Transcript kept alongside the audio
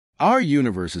Our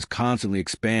universe is constantly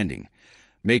expanding,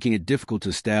 making it difficult to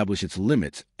establish its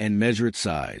limits and measure its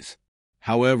size.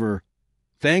 However,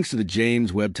 thanks to the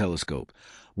James Webb Telescope,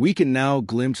 we can now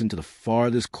glimpse into the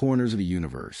farthest corners of the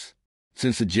universe.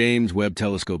 Since the James Webb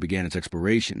Telescope began its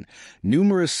exploration,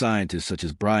 numerous scientists such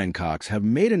as Brian Cox have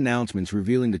made announcements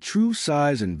revealing the true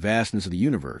size and vastness of the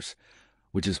universe,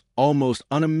 which is almost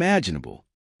unimaginable.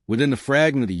 Within the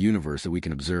fragment of the universe that we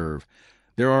can observe,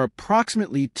 there are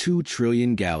approximately 2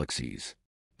 trillion galaxies.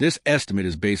 This estimate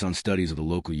is based on studies of the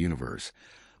local universe,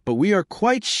 but we are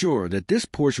quite sure that this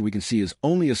portion we can see is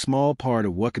only a small part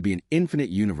of what could be an infinite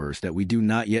universe that we do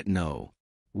not yet know.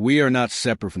 We are not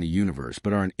separate from the universe,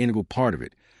 but are an integral part of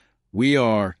it. We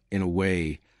are, in a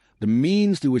way, the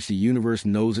means through which the universe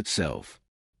knows itself.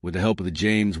 With the help of the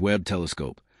James Webb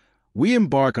Telescope, we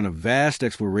embark on a vast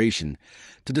exploration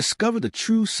to discover the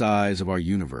true size of our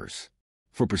universe.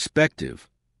 For perspective,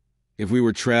 if we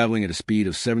were traveling at a speed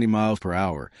of 70 miles per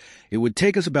hour, it would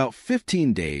take us about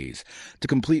 15 days to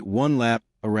complete one lap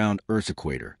around Earth's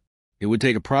equator. It would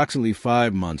take approximately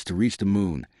 5 months to reach the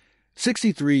moon,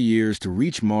 63 years to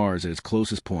reach Mars at its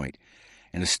closest point,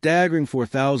 and a staggering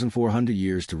 4,400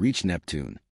 years to reach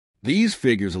Neptune. These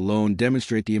figures alone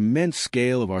demonstrate the immense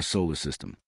scale of our solar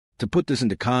system. To put this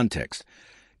into context,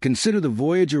 consider the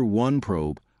Voyager 1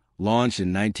 probe launched in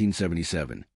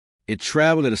 1977. It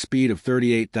traveled at a speed of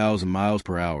 38,000 miles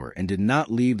per hour and did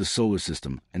not leave the solar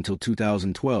system until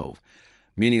 2012,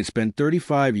 meaning it spent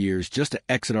 35 years just to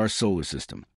exit our solar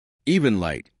system. Even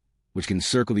light, which can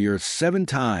circle the Earth 7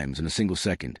 times in a single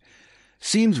second,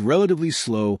 seems relatively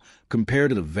slow compared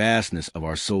to the vastness of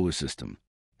our solar system.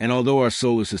 And although our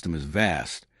solar system is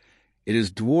vast, it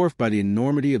is dwarfed by the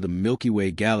enormity of the Milky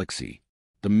Way galaxy.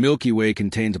 The Milky Way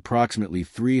contains approximately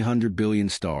 300 billion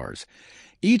stars,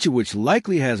 each of which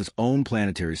likely has its own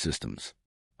planetary systems.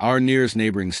 Our nearest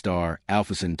neighboring star,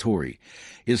 Alpha Centauri,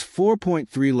 is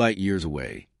 4.3 light-years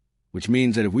away, which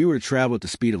means that if we were to travel at the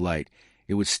speed of light,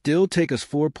 it would still take us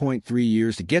 4.3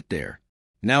 years to get there.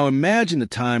 Now imagine the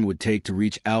time it would take to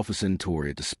reach Alpha Centauri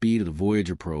at the speed of the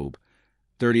Voyager probe,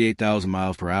 38,000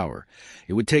 miles per hour.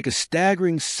 It would take a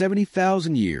staggering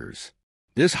 70,000 years.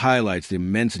 This highlights the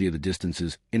immensity of the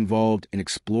distances involved in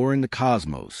exploring the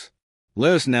cosmos.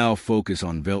 Let us now focus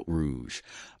on Velt Rouge,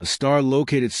 a star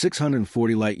located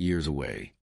 640 light-years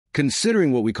away.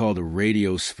 Considering what we call the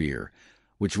radiosphere,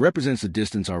 which represents the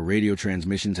distance our radio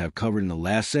transmissions have covered in the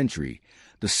last century,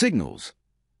 the signals,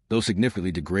 though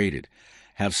significantly degraded,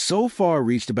 have so far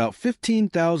reached about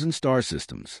 15,000 star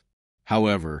systems.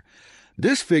 However,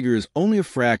 this figure is only a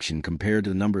fraction compared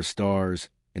to the number of stars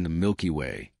in the Milky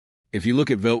Way. If you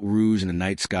look at Velt Rouge in the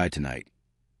night sky tonight,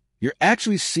 you're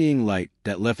actually seeing light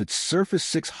that left its surface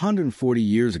 640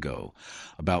 years ago,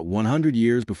 about 100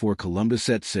 years before Columbus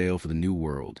set sail for the New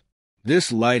World.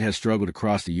 This light has struggled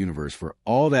across the universe for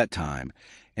all that time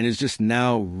and is just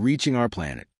now reaching our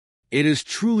planet. It is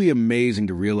truly amazing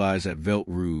to realize that Velt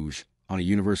Rouge, on a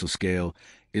universal scale,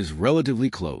 is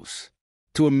relatively close.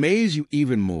 To amaze you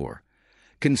even more,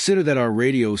 consider that our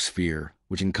radiosphere,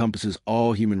 which encompasses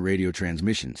all human radio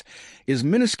transmissions, is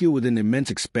minuscule within the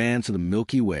immense expanse of the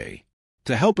Milky Way.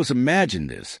 To help us imagine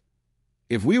this,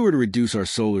 if we were to reduce our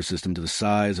solar system to the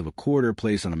size of a quarter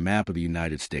placed on a map of the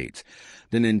United States,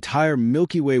 then the entire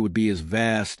Milky Way would be as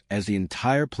vast as the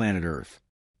entire planet Earth.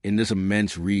 In this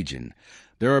immense region,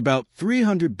 there are about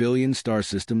 300 billion star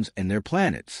systems and their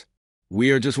planets.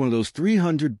 We are just one of those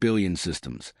 300 billion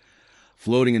systems,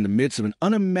 floating in the midst of an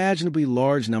unimaginably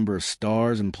large number of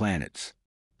stars and planets.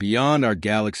 Beyond our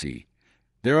galaxy,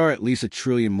 there are at least 1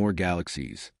 trillion more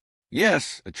galaxies.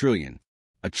 Yes, 1 trillion.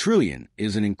 1 trillion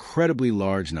is an incredibly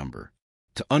large number.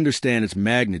 To understand its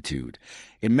magnitude,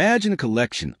 imagine a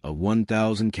collection of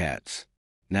 1,000 cats.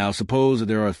 Now suppose that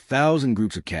there are 1,000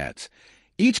 groups of cats,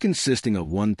 each consisting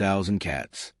of 1,000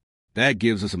 cats. That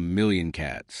gives us 1,000,000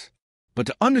 cats. But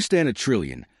to understand 1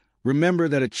 trillion, remember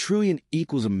that 1 trillion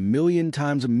equals 1,000,000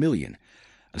 times 1,000,000,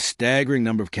 a staggering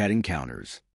number of cat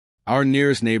encounters. Our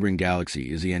nearest neighboring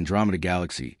galaxy is the Andromeda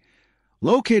Galaxy,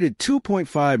 located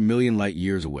 2.5 million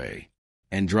light-years away.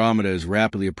 Andromeda is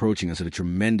rapidly approaching us at a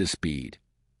tremendous speed,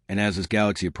 and as this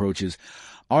galaxy approaches,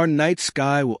 our night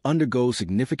sky will undergo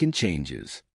significant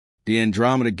changes. The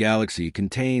Andromeda Galaxy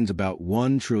contains about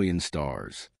 1 trillion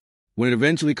stars. When it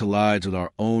eventually collides with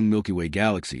our own Milky Way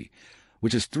galaxy,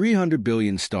 which is 300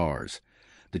 billion stars,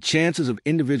 the chances of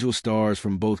individual stars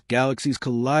from both galaxies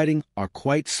colliding are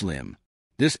quite slim.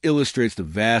 This illustrates the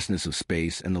vastness of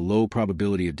space and the low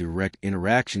probability of direct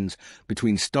interactions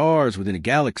between stars within a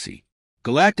galaxy.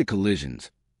 Galactic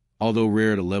collisions, although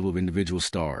rare at a level of individual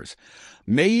stars,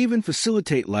 may even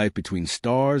facilitate life between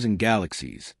stars and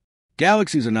galaxies.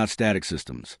 Galaxies are not static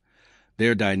systems. They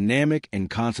are dynamic and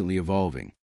constantly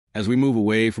evolving. As we move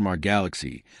away from our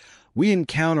galaxy, we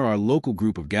encounter our local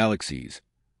group of galaxies,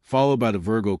 followed by the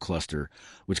Virgo cluster,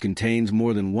 which contains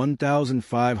more than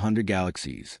 1,500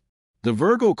 galaxies. The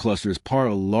Virgo cluster is part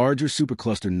of a larger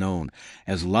supercluster known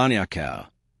as Laniakea,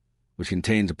 which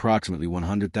contains approximately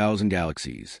 100,000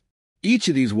 galaxies. Each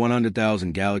of these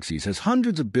 100,000 galaxies has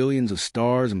hundreds of billions of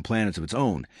stars and planets of its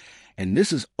own, and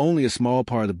this is only a small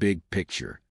part of the big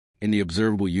picture. In the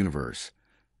observable universe,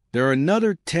 there are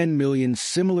another 10 million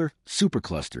similar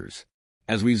superclusters.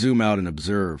 As we zoom out and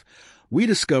observe, we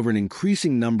discover an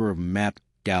increasing number of mapped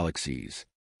galaxies.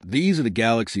 These are the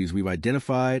galaxies we've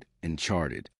identified and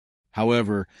charted.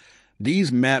 However,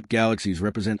 these mapped galaxies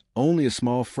represent only a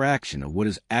small fraction of what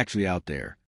is actually out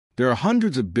there. There are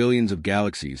hundreds of billions of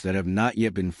galaxies that have not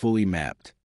yet been fully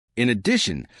mapped. In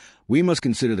addition, we must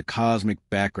consider the cosmic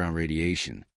background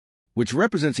radiation, which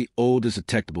represents the oldest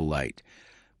detectable light,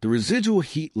 the residual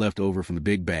heat left over from the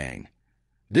Big Bang.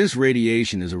 This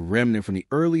radiation is a remnant from the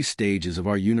early stages of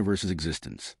our universe's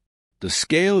existence. The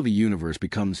scale of the universe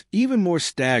becomes even more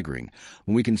staggering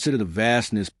when we consider the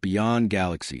vastness beyond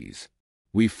galaxies.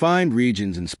 We find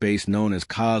regions in space known as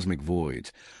cosmic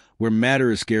voids, where matter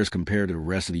is scarce compared to the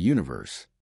rest of the universe.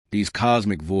 These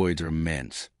cosmic voids are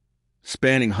immense,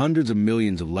 spanning hundreds of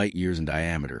millions of light years in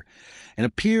diameter, and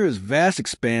appear as vast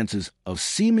expanses of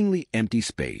seemingly empty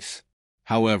space.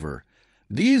 However,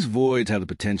 these voids have the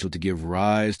potential to give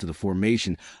rise to the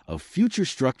formation of future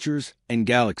structures and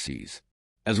galaxies.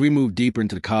 As we move deeper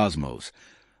into the cosmos,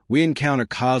 we encounter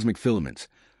cosmic filaments,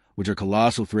 which are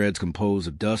colossal threads composed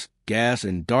of dust, gas,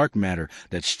 and dark matter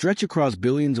that stretch across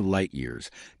billions of light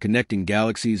years, connecting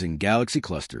galaxies and galaxy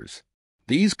clusters.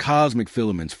 These cosmic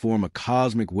filaments form a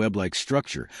cosmic web-like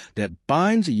structure that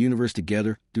binds the universe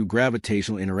together through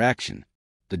gravitational interaction.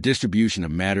 The distribution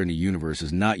of matter in the universe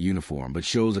is not uniform, but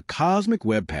shows a cosmic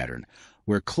web pattern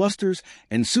where clusters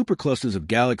and superclusters of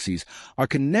galaxies are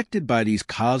connected by these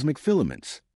cosmic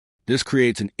filaments. This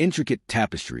creates an intricate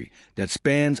tapestry that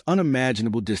spans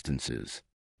unimaginable distances.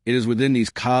 It is within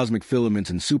these cosmic filaments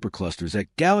and superclusters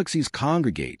that galaxies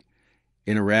congregate,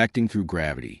 interacting through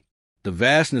gravity. The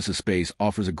vastness of space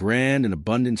offers a grand and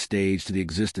abundant stage to the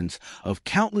existence of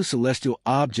countless celestial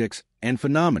objects and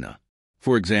phenomena.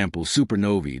 For example,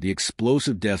 supernovae, the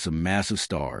explosive deaths of massive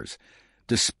stars,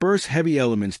 disperse heavy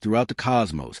elements throughout the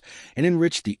cosmos and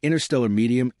enrich the interstellar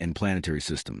medium and planetary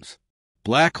systems.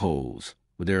 Black holes,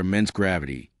 with their immense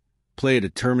gravity, play a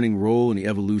determining role in the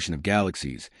evolution of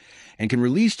galaxies and can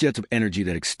release jets of energy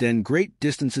that extend great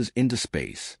distances into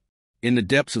space. In the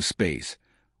depths of space,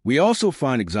 we also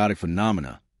find exotic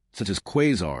phenomena, such as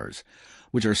quasars,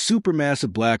 which are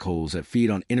supermassive black holes that feed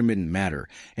on intermittent matter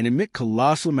and emit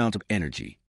colossal amounts of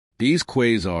energy. These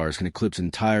quasars can eclipse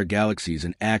entire galaxies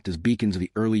and act as beacons of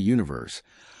the early universe,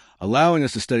 allowing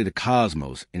us to study the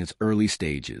cosmos in its early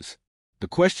stages. The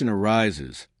question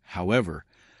arises, however,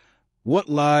 what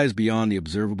lies beyond the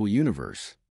observable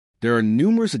universe? There are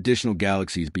numerous additional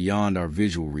galaxies beyond our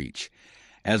visual reach,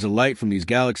 as the light from these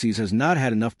galaxies has not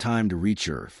had enough time to reach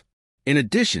Earth. In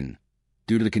addition,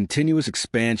 due to the continuous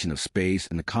expansion of space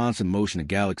and the constant motion of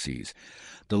galaxies,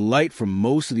 the light from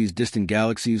most of these distant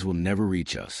galaxies will never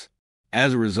reach us.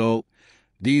 As a result,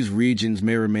 these regions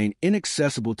may remain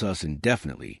inaccessible to us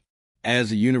indefinitely.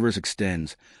 As the universe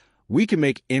extends, we can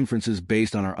make inferences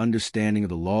based on our understanding of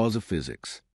the laws of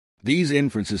physics. These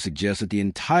inferences suggest that the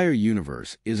entire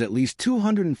universe is at least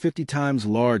 250 times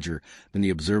larger than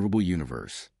the observable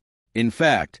universe. In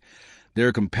fact, there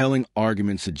are compelling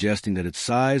arguments suggesting that its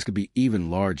size could be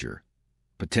even larger,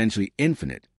 potentially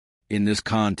infinite. In this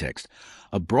context,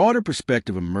 a broader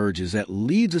perspective emerges that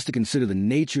leads us to consider the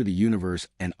nature of the universe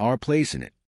and our place in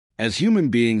it. As human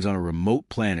beings on a remote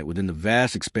planet within the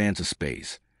vast expanse of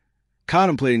space,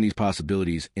 contemplating these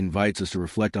possibilities invites us to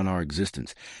reflect on our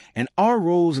existence and our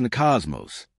roles in the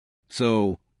cosmos.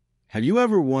 So, have you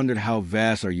ever wondered how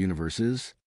vast our universe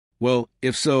is? Well,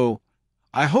 if so,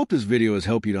 I hope this video has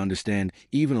helped you to understand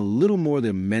even a little more the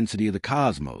immensity of the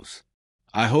cosmos.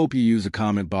 I hope you use the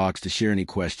comment box to share any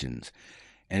questions.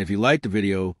 And if you liked the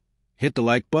video, hit the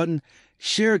like button,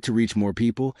 share it to reach more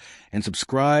people, and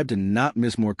subscribe to not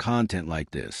miss more content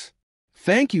like this.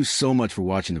 Thank you so much for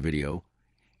watching the video,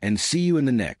 and see you in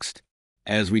the next.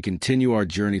 As we continue our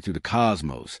journey through the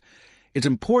cosmos, it's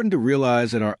important to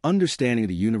realize that our understanding of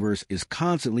the universe is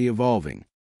constantly evolving.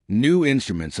 New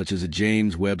instruments such as the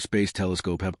James Webb Space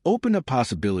Telescope have opened up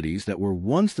possibilities that were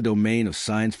once the domain of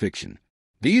science fiction.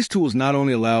 These tools not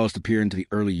only allow us to peer into the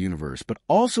early universe, but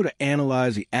also to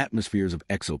analyze the atmospheres of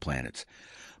exoplanets,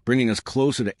 bringing us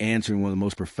closer to answering one of the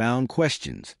most profound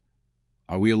questions.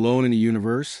 Are we alone in the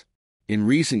universe? In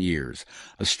recent years,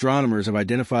 astronomers have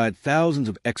identified thousands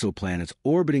of exoplanets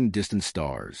orbiting distant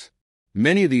stars.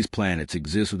 Many of these planets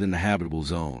exist within the habitable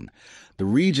zone, the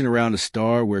region around a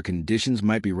star where conditions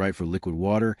might be right for liquid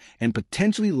water and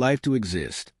potentially life to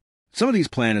exist. Some of these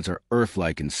planets are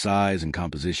Earth-like in size and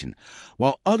composition,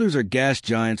 while others are gas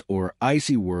giants or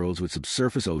icy worlds with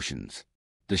subsurface oceans.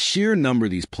 The sheer number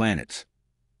of these planets,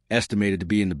 estimated to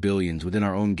be in the billions within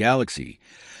our own galaxy,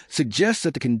 suggests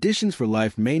that the conditions for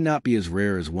life may not be as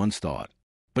rare as once thought.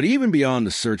 But even beyond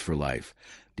the search for life,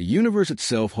 the universe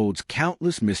itself holds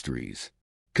countless mysteries.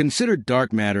 Consider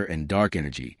dark matter and dark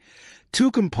energy,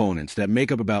 two components that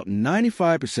make up about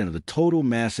 95% of the total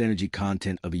mass energy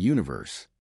content of a universe.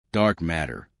 Dark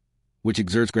matter, which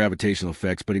exerts gravitational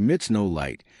effects but emits no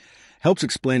light, helps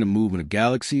explain the movement of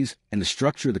galaxies and the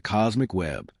structure of the cosmic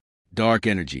web. Dark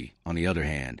energy, on the other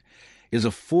hand, is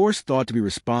a force thought to be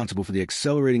responsible for the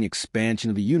accelerating expansion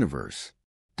of the universe.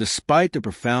 Despite the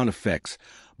profound effects,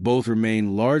 both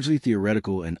remain largely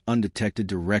theoretical and undetected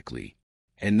directly.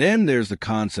 And then there's the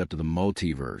concept of the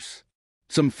multiverse.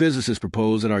 Some physicists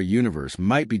propose that our universe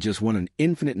might be just one of an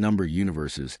infinite number of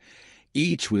universes,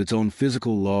 each with its own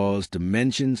physical laws,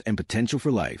 dimensions, and potential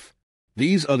for life.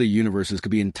 These other universes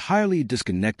could be entirely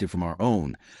disconnected from our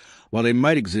own, while they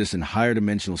might exist in higher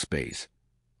dimensional space,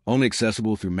 only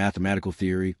accessible through mathematical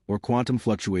theory or quantum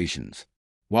fluctuations.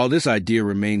 While this idea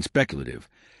remains speculative,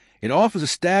 it offers a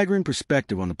staggering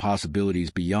perspective on the possibilities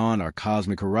beyond our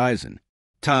cosmic horizon.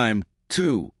 Time,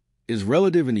 too, is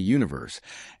relative in the universe,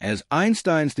 as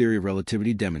Einstein's theory of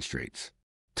relativity demonstrates.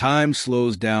 Time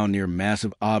slows down near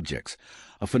massive objects,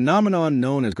 a phenomenon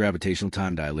known as gravitational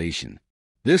time dilation.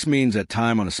 This means that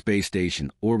time on a space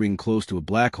station orbiting close to a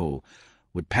black hole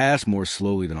would pass more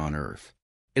slowly than on Earth.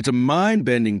 It's a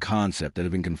mind-bending concept that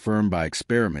has been confirmed by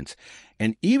experiments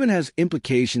and even has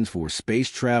implications for space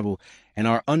travel and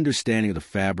our understanding of the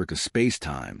fabric of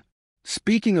space-time.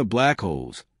 Speaking of black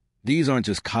holes, these aren't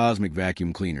just cosmic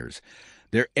vacuum cleaners.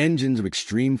 They're engines of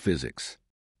extreme physics.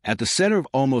 At the center of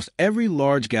almost every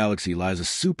large galaxy lies a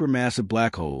supermassive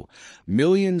black hole,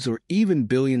 millions or even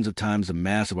billions of times the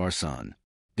mass of our Sun.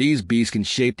 These beasts can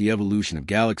shape the evolution of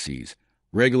galaxies,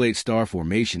 regulate star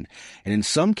formation, and in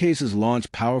some cases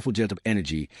launch powerful jets of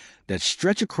energy that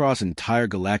stretch across entire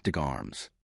galactic arms.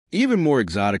 Even more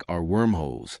exotic are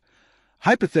wormholes,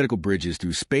 hypothetical bridges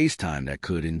through space-time that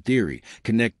could, in theory,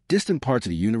 connect distant parts of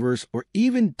the universe or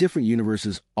even different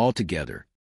universes altogether.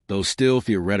 Though still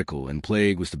theoretical and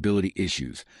plagued with stability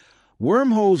issues,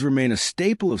 wormholes remain a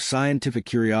staple of scientific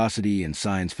curiosity and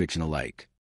science fiction alike.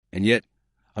 And yet,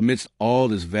 amidst all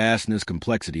this vastness,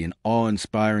 complexity, and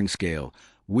awe-inspiring scale,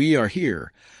 we are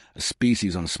here, a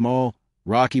species on a small,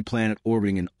 rocky planet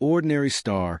orbiting an ordinary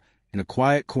star in a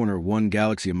quiet corner of one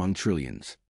galaxy among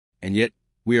trillions. And yet,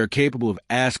 we are capable of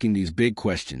asking these big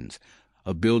questions,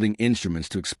 of building instruments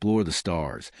to explore the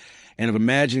stars, and of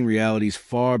imagining realities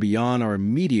far beyond our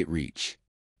immediate reach.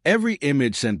 Every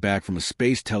image sent back from a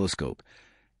space telescope,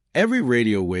 every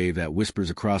radio wave that whispers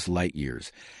across light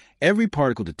years, every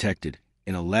particle detected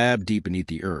in a lab deep beneath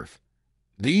the Earth.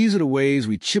 These are the ways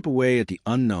we chip away at the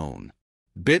unknown.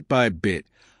 Bit by bit,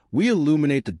 we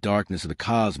illuminate the darkness of the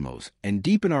cosmos and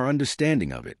deepen our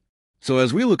understanding of it. So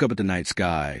as we look up at the night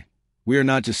sky, we are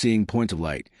not just seeing points of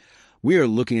light. We are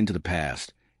looking into the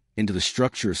past, into the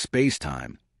structure of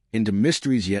space-time, into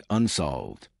mysteries yet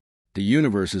unsolved. The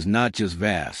universe is not just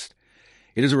vast.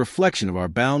 It is a reflection of our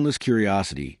boundless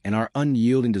curiosity and our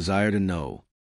unyielding desire to know.